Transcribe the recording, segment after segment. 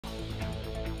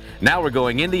Now we're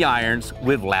going in the irons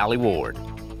with Lellie Ward.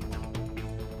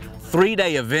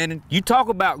 3-day event. You talk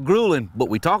about grueling, but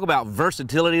we talk about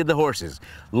versatility of the horses.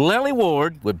 Lellie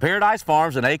Ward with Paradise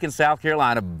Farms in Aiken, South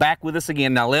Carolina, back with us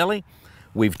again. Now, Lellie,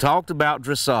 we've talked about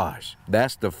dressage.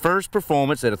 That's the first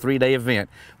performance at a 3-day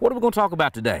event. What are we going to talk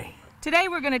about today? Today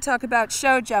we're going to talk about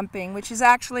show jumping, which is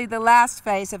actually the last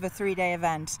phase of a 3-day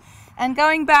event. And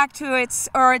going back to its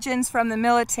origins from the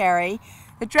military,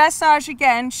 the dressage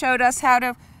again showed us how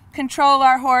to control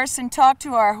our horse and talk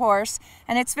to our horse,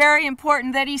 and it's very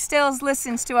important that he still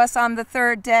listens to us on the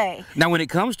 3rd day. Now, when it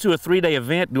comes to a 3-day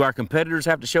event, do our competitors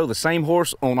have to show the same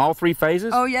horse on all 3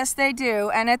 phases? Oh yes, they do.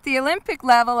 And at the Olympic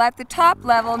level, at the top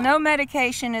level, no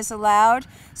medication is allowed.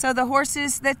 So the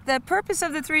horses, the purpose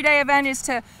of the 3-day event is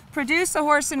to produce a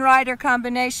horse and rider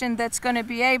combination that's going to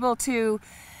be able to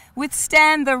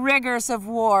withstand the rigors of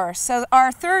war. So our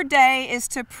 3rd day is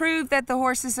to prove that the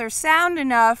horses are sound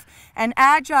enough and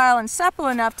agile and supple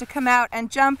enough to come out and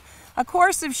jump a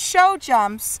course of show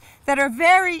jumps that are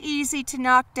very easy to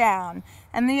knock down.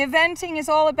 And the eventing is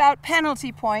all about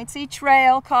penalty points. Each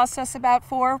rail costs us about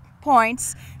 4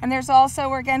 points, and there's also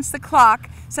we're against the clock,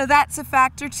 so that's a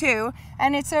factor too.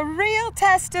 And it's a real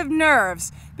test of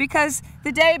nerves, because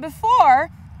the day before,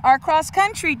 our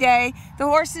cross-country day, the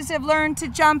horses have learned to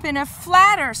jump in a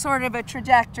flatter sort of a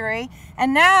trajectory,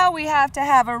 and now we have to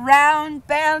have a round,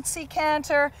 bouncy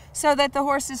canter so that the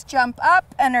horses jump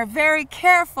up and are very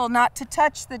careful not to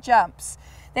touch the jumps.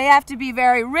 They have to be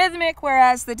very rhythmic,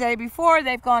 whereas the day before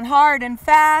they've gone hard and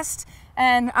fast,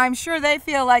 and I'm sure they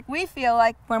feel like we feel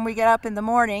like when we get up in the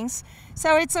mornings.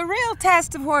 So it's a real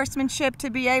test of horsemanship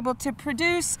to be able to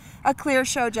produce a clear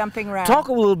show jumping round. Talk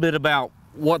a little bit about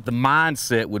what the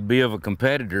mindset would be of a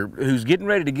competitor who's getting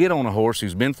ready to get on a horse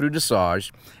who's been through dressage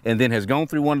and then has gone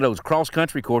through one of those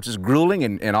cross-country courses, grueling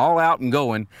and all out and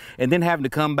going, and then having to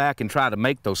come back and try to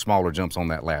make those smaller jumps on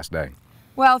that last day.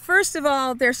 Well, first of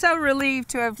all, they're so relieved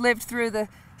to have lived through the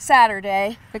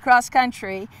Saturday, the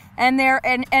cross-country, and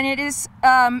it is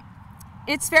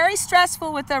it's very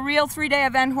stressful with a real 3-day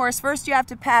event horse. First, you have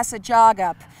to pass a jog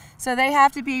up. So they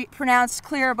have to be pronounced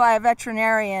clear by a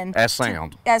veterinarian. As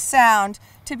sound. As sound,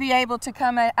 to be able to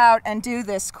come out and do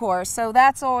this course. So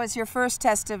that's always your first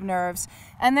test of nerves.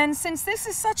 And then since this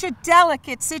is such a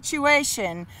delicate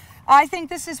situation, I think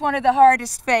this is one of the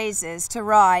hardest phases to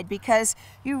ride, because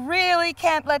you really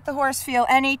can't let the horse feel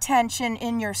any tension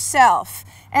in yourself.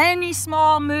 Any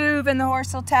small move and the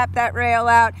horse will tap that rail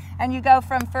out, and you go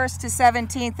from 1st to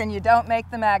 17th and you don't make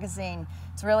the magazine.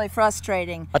 It's really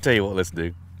frustrating. I'll tell you what, let's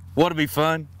do. Want to be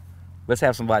fun? Let's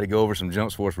have somebody go over some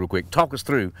jumps for us real quick. Talk us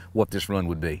through what this run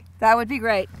would be. That would be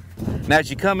great. Now, as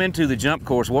you come into the jump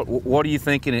course, what are you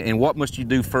thinking, and what must you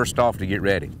do first off to get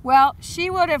ready? Well, she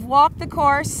would have walked the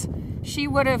course. She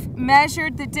would have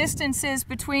measured the distances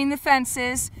between the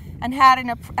fences and had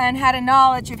a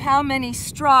knowledge of how many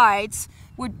strides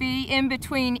would be in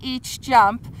between each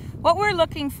jump. What we're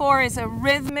looking for is a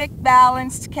rhythmic,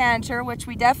 balanced canter, which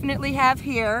we definitely have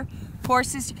here.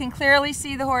 Horses, you can clearly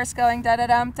see the horse going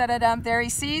da-da-dum, da-da-dum. There he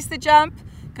sees the jump,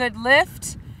 good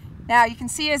lift. Now you can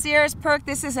see his ears perk.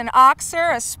 This is an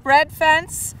oxer, a spread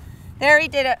fence. There he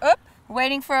did it,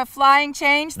 waiting for a flying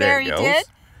change. There he did,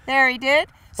 there he did.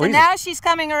 So now she's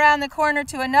coming around the corner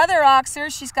to another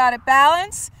oxer. She's got to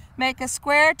balance, make a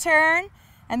square turn,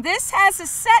 and this has a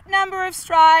set number of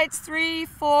strides, 3,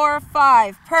 4,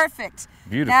 5, perfect.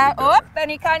 Beautiful. Now, and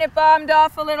he kind of bombed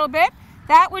off a little bit.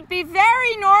 That would be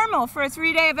very normal for a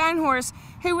 3-day event horse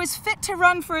who was fit to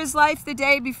run for his life the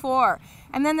day before.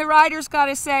 And then the rider's got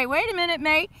to say, wait a minute,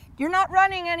 mate, you're not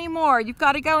running anymore. You've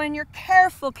got to go in your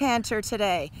careful canter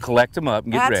today. Collect them up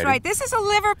and get ready. That's right. This is a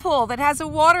Liverpool that has a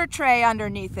water tray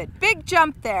underneath it. Big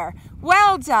jump there.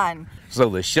 Well done. So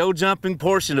the show jumping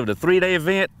portion of the 3-day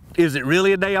event, is it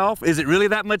really a day off? Is it really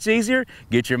that much easier?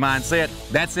 Get your mind set.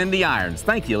 That's in the irons.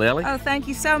 Thank you, Lellie. Oh, thank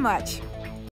you so much.